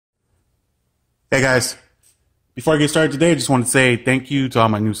Hey guys, before I get started today, I just want to say thank you to all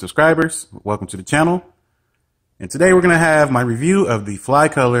my new subscribers. Welcome to the channel. And today we're going to have my review of the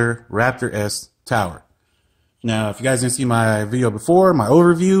FLYCOLor Raptor S Tower. Now, if you guys didn't see my video before, my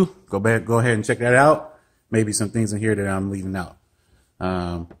overview, go ahead and check that out. Maybe some things in here that I'm leaving out.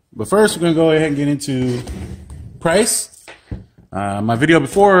 But first, we're going to go ahead and get into price. My video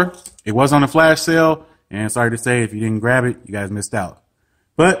before, it was on a flash sale. And sorry to say, if you didn't grab it, you guys missed out.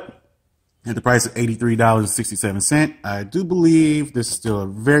 But at the price of $83.67, I do believe this is still a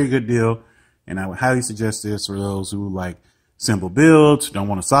very good deal, and I would highly suggest this for those who like simple builds, don't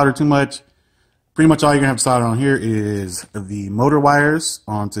want to solder too much. Pretty much all you're gonna have to solder on here is the motor wires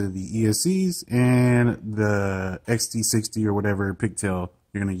onto the ESCs and the XT60 or whatever pigtail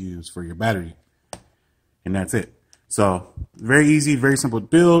you're gonna use for your battery, and that's it. So very easy, very simple to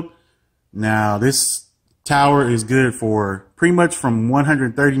build. Now this tower is good for pretty much from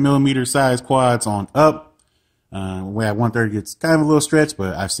 130 millimeter size quads on up. Way at 130 it's kind of a little stretch,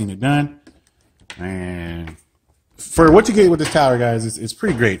 but I've seen it done. And for what you get with this tower, guys, it's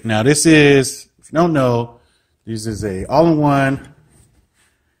pretty great. Now this is, if you don't know, this is a all-in-one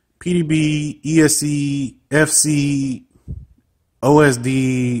PDB, ESC, FC,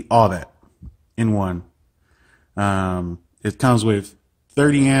 OSD, all that in one. It comes with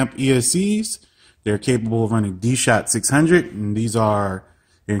 30 amp ESCs. They're capable of running D-Shot 600, and these are,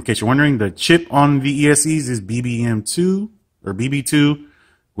 in case you're wondering, the chip on the ESCs is BBM2 or BB2,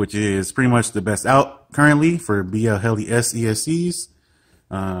 which is pretty much the best out currently for BLHeli S ESCs.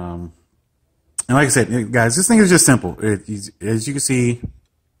 And like I said, guys, this thing is just simple. As you can see,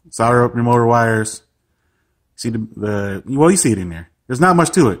 solder up your motor wires. See well, you see it in there. There's not much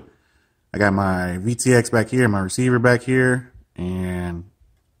to it. I got my VTX back here, my receiver back here, and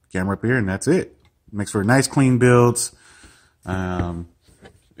camera up here, and that's it. Makes for nice, clean builds. And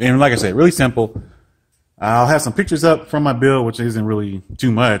like I said, really simple. I'll have some pictures up from my build, which isn't really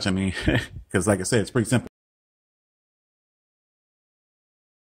too much. I mean, because like I said, it's pretty simple.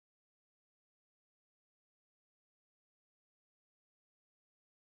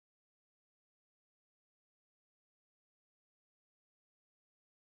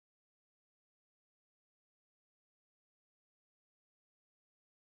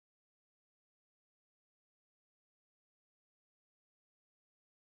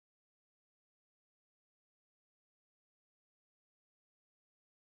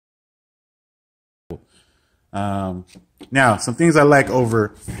 Now, some things I like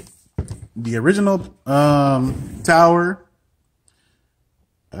over the original tower.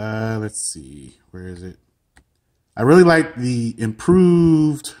 Let's see, where is it? I really like the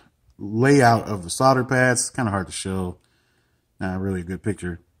improved layout of the solder pads. It's kind of hard to show. Not really a good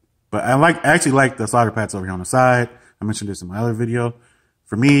picture, but I actually like the solder pads over here on the side. I mentioned this in my other video.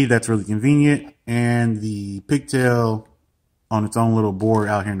 For me, that's really convenient, and the pigtail on its own little board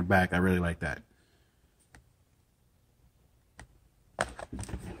out here in the back, I really like that.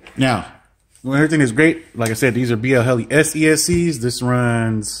 Now, everything is great. Like I said, these are BLHeli S ESCs. This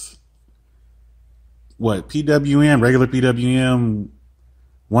runs, what, PWM, regular PWM,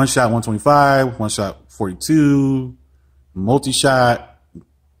 one shot 125, one shot 42, multi-shot,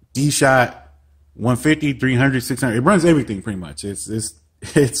 D-shot, 150, 300, 600. It runs everything pretty much. It's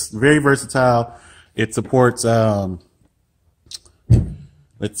very versatile. It supports, let's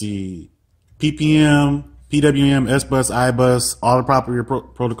see, PPM, PWM, S-Bus, I-Bus, all the proper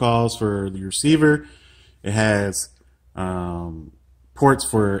protocols for the receiver. It has ports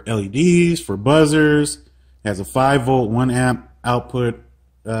for LEDs, for buzzers. It has a 5-volt, 1 amp output.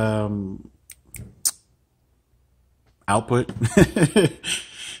 A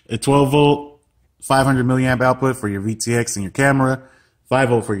 12-volt, 500 milliamp output for your VTX and your camera.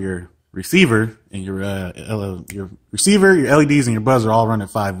 5-volt for your receiver, and your receiver, your LEDs, and your buzzer all run at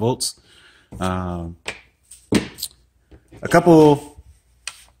 5 volts. A couple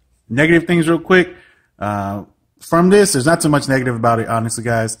negative things real quick. From this, there's not too much negative about it, honestly,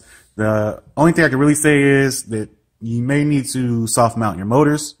 guys. The only thing I can really say is that you may need to soft mount your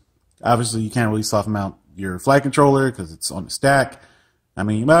motors. Obviously, you can't really soft mount your flight controller because it's on the stack. I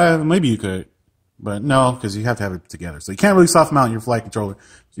mean, maybe you could, but no, because you have to have it together. So you can't really soft mount your flight controller.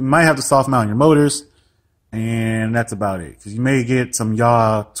 You might have to soft mount your motors, and that's about it. Because you may get some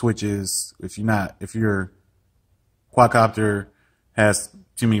yaw twitches if your quadcopter has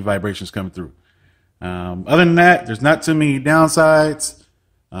too many vibrations coming through. Other than that, there's not too many downsides.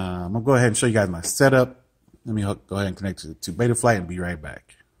 I'm gonna go ahead and show you guys my setup. Let me go ahead and connect to Betaflight and be right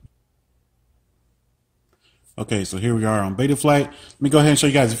back. Okay, so here we are on Betaflight. Let me go ahead and show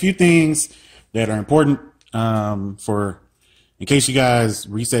you guys a few things that are important for in case you guys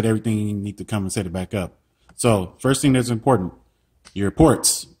reset everything, you need to come and set it back up. So first thing that's important, your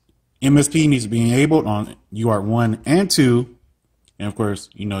ports. MSP needs to be enabled on UART 1 and 2. And of course,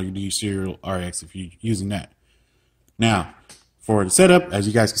 you know, you do serial RX if you're using that. Now, for the setup, as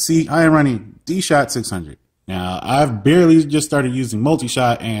you guys can see, I am running D-Shot 600. Now, I've barely just started using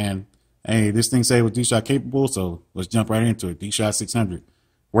multi-shot, and hey, this thing say with D-Shot capable, so let's jump right into it. D-Shot 600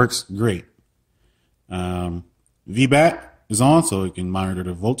 works great. VBAT is on, so it can monitor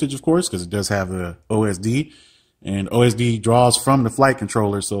the voltage, of course, because it does have the OSD, and OSD draws from the flight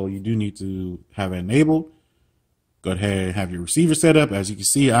controller, so you do need to have it enabled. Go ahead and have your receiver set up. As you can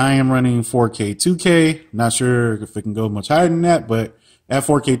see, I am running 4K 2K. Not sure if it can go much higher than that, but at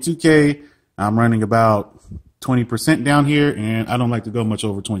 4K 2K, I'm running about 20% down here, and I don't like to go much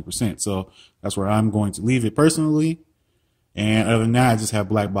over 20%. So that's where I'm going to leave it personally. And other than that, I just have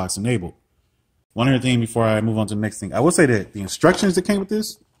black box enabled. One other thing before I move on to the next thing, I will say that the instructions that came with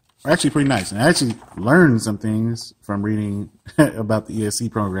this are actually pretty nice. And I actually learned some things from reading about the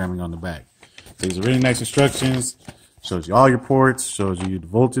ESC programming on the back. These are really nice instructions. Shows you all your ports, shows you the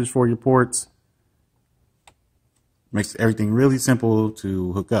voltage for your ports. Makes everything really simple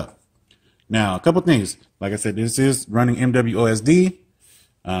to hook up. Now, a couple things. Like I said, this is running MWOSD.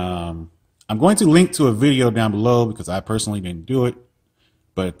 I'm going to link to a video down below because I personally didn't do it.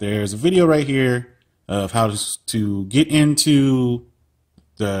 But there's a video right here of how to get into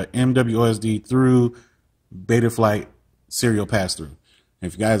the MWOSD through Betaflight serial pass-through.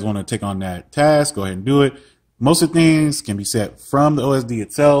 If you guys want to take on that task, go ahead and do it. Most of the things can be set from the OSD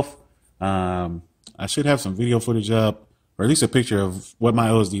itself. I should have some video footage up, or at least a picture of what my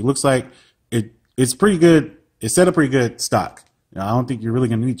OSD looks like. It's pretty good. It's set up pretty good stock. Now, I don't think you're really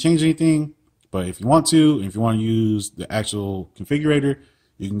going to need to change anything, but if you want to, and if you want to use the actual configurator,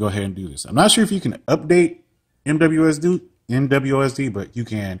 you can go ahead and do this. I'm not sure if you can update MWOSD, but you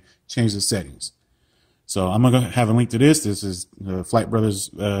can change the settings. So I'm going to have a link to this. This is the Flight Brothers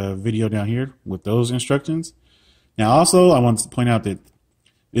video down here with those instructions. Now, also, I wanted to point out that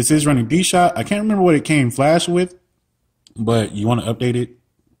this is running D-Shot. I can't remember what it came flash with, but you want to update it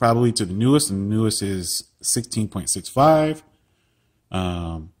probably to the newest, and the newest is 16.65.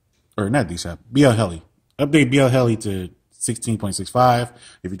 Or not D-Shot, BLHeli. Update BLHeli to 16.65.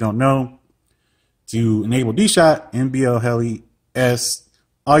 If you don't know, to enable D-Shot in BLHeli S,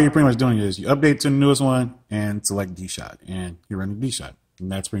 all you're pretty much doing is you update to the newest one and select D-Shot, and you're running D-Shot,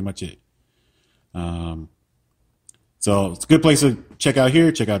 and that's pretty much it. So it's a good place to check out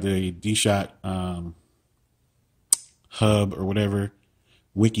here. Check out the D-Shot hub or whatever,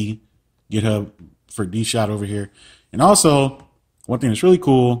 wiki, GitHub for D-Shot over here. And also, one thing that's really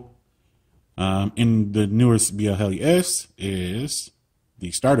cool in the newest BLHeli S is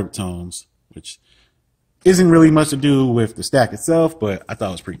the startup tones, which isn't really much to do with the stack itself, but I thought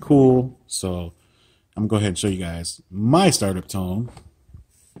it was pretty cool. So I'm gonna go ahead and show you guys my startup tone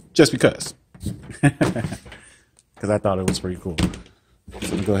just because. Because I thought it was pretty cool. So I'm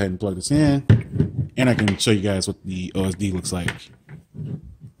gonna go ahead and plug this in, and I can show you guys what the OSD looks like.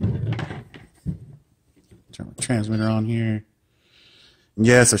 Turn my transmitter on here.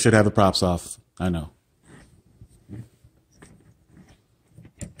 Yes, I should have the props off. I know.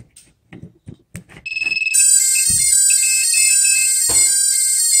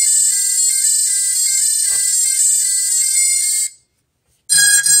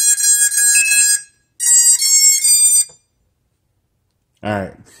 All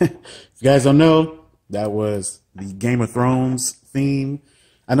right. If you guys don't know, that was the Game of Thrones theme.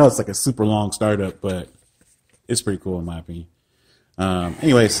 I know it's like a super long startup, but it's pretty cool in my opinion.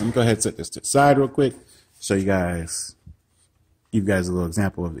 Anyways, let me go ahead and set this to the side real quick. Show you guys, give you guys a little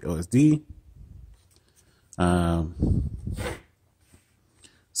example of the OSD.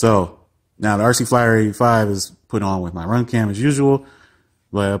 So now the RC Flyer 85 is put on with my run cam as usual.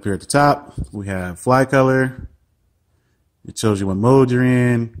 But up here at the top, we have FLYCOLor. It shows you what mode you're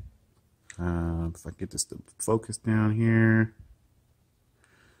in. If I get this to focus down here.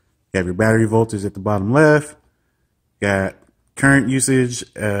 You have your battery voltage at the bottom left. Got current usage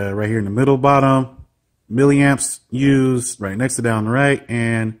right here in the middle bottom. Milliamps used right next to that on the right.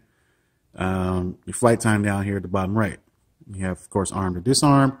 And your flight time down here at the bottom right. You have, of course, arm to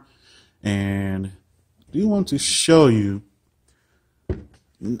disarm. And I do want to show you.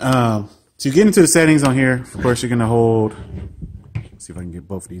 To get into the settings on here, of course, you're going to hold, let's see if I can get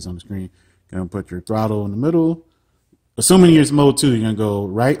both of these on the screen. You're going to put your throttle in the middle. Assuming you're in mode 2, you're going to go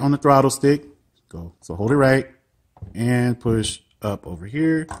right on the throttle stick. So hold it right and push up over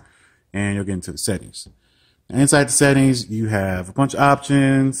here, and you'll get into the settings. Now, inside the settings, you have a bunch of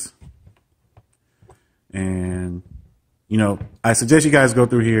options, and you know, I suggest you guys go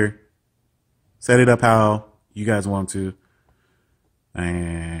through here, set it up how you guys want to.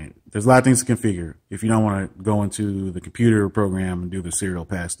 And there's a lot of things to configure if you don't want to go into the computer program and do the serial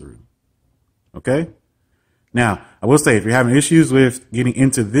pass through. Okay. Now, I will say, if you're having issues with getting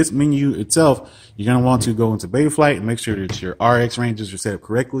into this menu itself, you're going to want to go into Betaflight and make sure that your RX ranges are set up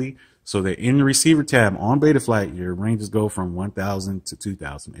correctly so that in the receiver tab on Betaflight, your ranges go from 1000 to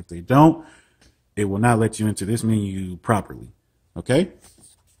 2000. If they don't, it will not let you into this menu properly. Okay.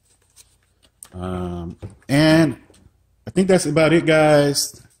 And I think that's about it,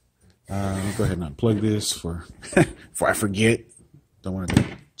 guys. Let me go ahead and unplug this before I forget. Don't want to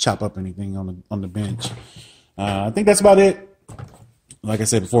chop up anything on the bench. I think that's about it. Like I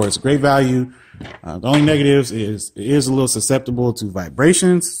said before, it's a great value. The only negatives is it is a little susceptible to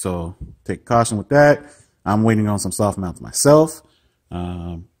vibrations, so take caution with that. I'm waiting on some soft mounts myself,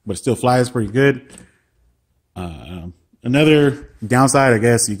 but it still flies pretty good. Another downside, I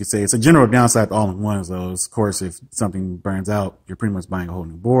guess you could say, it's a general downside to all-in-ones, though. Of course, if something burns out, you're pretty much buying a whole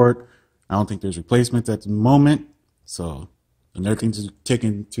new board. I don't think there's replacements at the moment, so another thing to take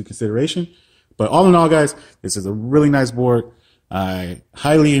into consideration. But all in all, guys, this is a really nice board. I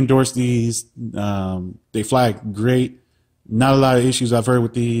highly endorse these. They fly great. Not a lot of issues I've heard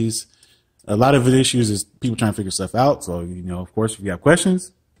with these. A lot of the issues is people trying to figure stuff out. So, you know, of course, if you have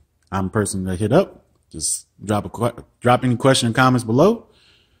questions, I'm a person to hit up. Just drop any question and comments below.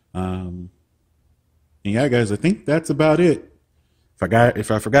 And yeah, guys, I think that's about it.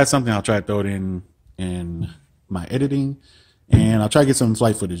 If I forgot something, I'll try to throw it in my editing, and I'll try to get some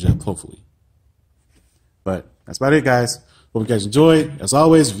flight footage up, hopefully. But that's about it, guys. Hope you guys enjoyed. As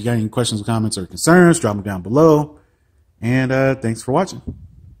always, if you got any questions, comments, or concerns, drop them down below. And thanks for watching.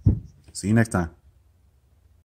 See you next time.